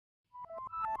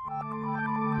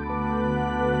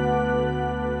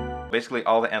Basically,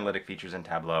 all the analytic features in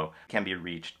Tableau can be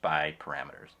reached by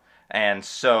parameters. And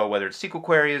so whether it's SQL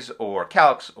queries or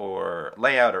calcs or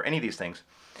layout or any of these things,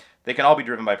 they can all be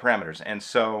driven by parameters. And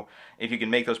so if you can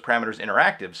make those parameters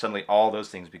interactive, suddenly all those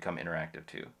things become interactive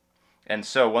too. And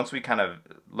so once we kind of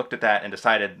looked at that and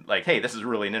decided, like, hey, this is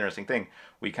really an interesting thing,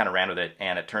 we kind of ran with it,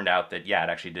 and it turned out that, yeah, it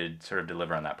actually did sort of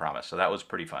deliver on that promise. So that was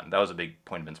pretty fun. That was a big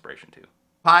point of inspiration too.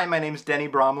 Hi, my name's Denny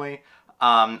Bromley.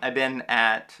 I've been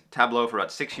at Tableau for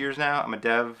about 6 years now. I'm a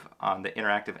dev on the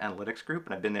Interactive Analytics group,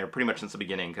 and I've been there pretty much since the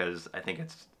beginning because I think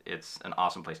it's an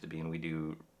awesome place to be, and we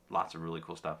do lots of really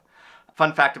cool stuff.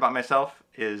 Fun fact about myself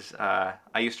is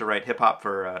I used to write hip-hop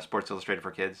for Sports Illustrated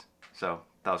for Kids, so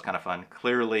that was kind of fun.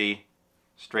 Clearly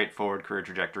straightforward career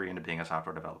trajectory into being a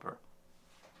software developer.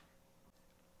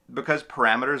 Because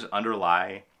parameters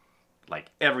underlie like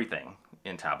everything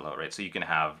in Tableau, right? So you can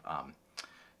have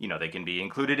you know, they can be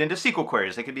included into SQL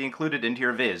queries, they can be included into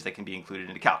your viz, they can be included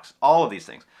into calcs, all of these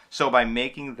things. So by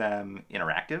making them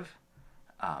interactive,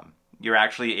 you're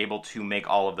actually able to make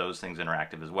all of those things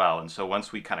interactive as well. And so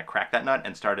once we kind of cracked that nut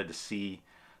and started to see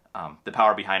the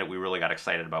power behind it, we really got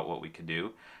excited about what we could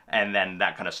do. And then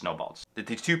that kind of snowballed.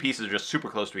 These two pieces are just super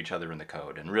close to each other in the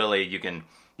code. And really you can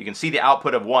see the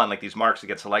output of one, like these marks that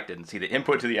get selected, and see the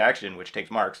input to the action, which takes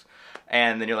marks.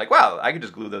 And then you're like, wow, I could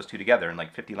just glue those two together, and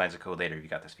like 50 lines of code later, you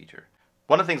got this feature.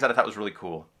 One of the things that I thought was really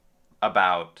cool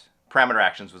about parameter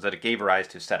actions was that it gave rise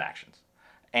to set actions.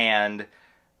 And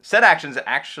set actions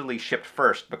actually shipped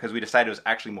first because we decided it was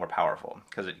actually more powerful,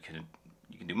 because you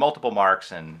can do multiple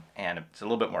marks and it's a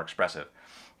little bit more expressive.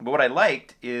 But what I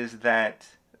liked is that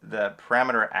the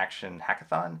parameter action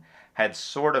hackathon had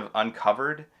sort of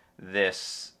uncovered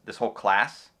this whole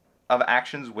class of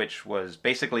actions, which was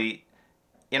basically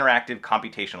interactive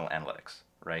computational analytics,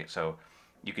 right? So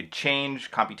you could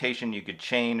change computation, you could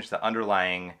change the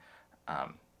underlying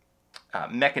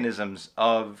mechanisms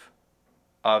of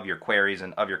your queries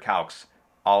and of your calcs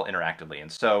all interactively.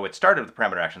 And so it started with the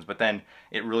parameter actions, but then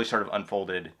it really sort of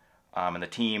unfolded, and the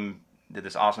team did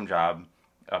this awesome job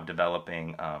of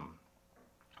developing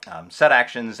set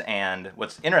actions. And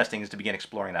what's interesting is to begin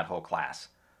exploring that whole class.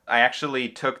 I actually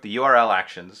took the URL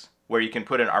actions where you can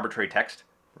put in arbitrary text,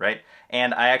 right?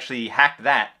 And I actually hacked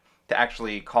that to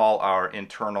actually call our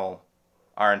internal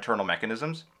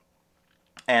mechanisms.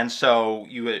 And so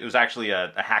it was actually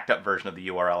a hacked up version of the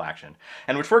URL action,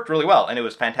 and which worked really well, and it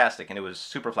was fantastic, and it was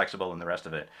super flexible in the rest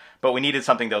of it. But we needed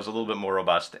something that was a little bit more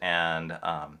robust and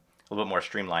a little bit more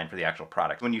streamlined for the actual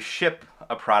product. When you ship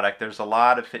a product, there's a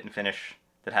lot of fit and finish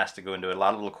that has to go into it, a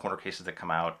lot of little corner cases that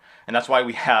come out, and that's why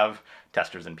we have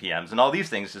testers and PMs and all these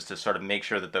things, is to sort of make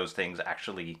sure that those things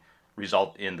actually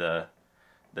result in the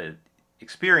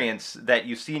experience that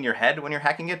you see in your head when you're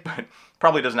hacking it, but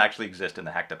probably doesn't actually exist in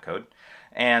the hacked up code.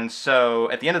 And so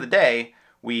at the end of the day,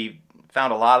 we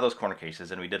found a lot of those corner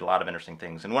cases, and we did a lot of interesting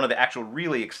things. And one of the actual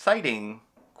really exciting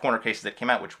corner cases that came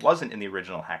out, which wasn't in the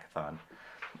original hackathon,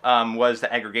 was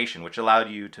the aggregation, which allowed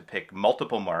you to pick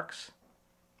multiple marks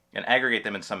and aggregate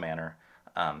them in some manner,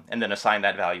 and then assign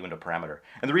that value into a parameter.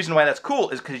 And the reason why that's cool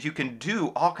is because you can do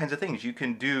all kinds of things. You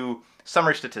can do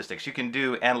summary statistics, you can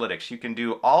do analytics, you can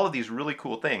do all of these really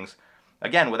cool things,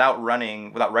 again, without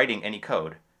writing any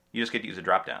code. You just get to use a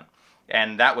dropdown.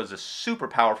 And that was a super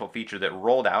powerful feature that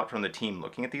rolled out from the team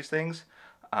looking at these things,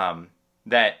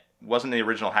 that wasn't the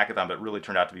original hackathon, but really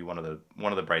turned out to be one of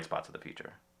the bright spots of the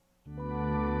feature.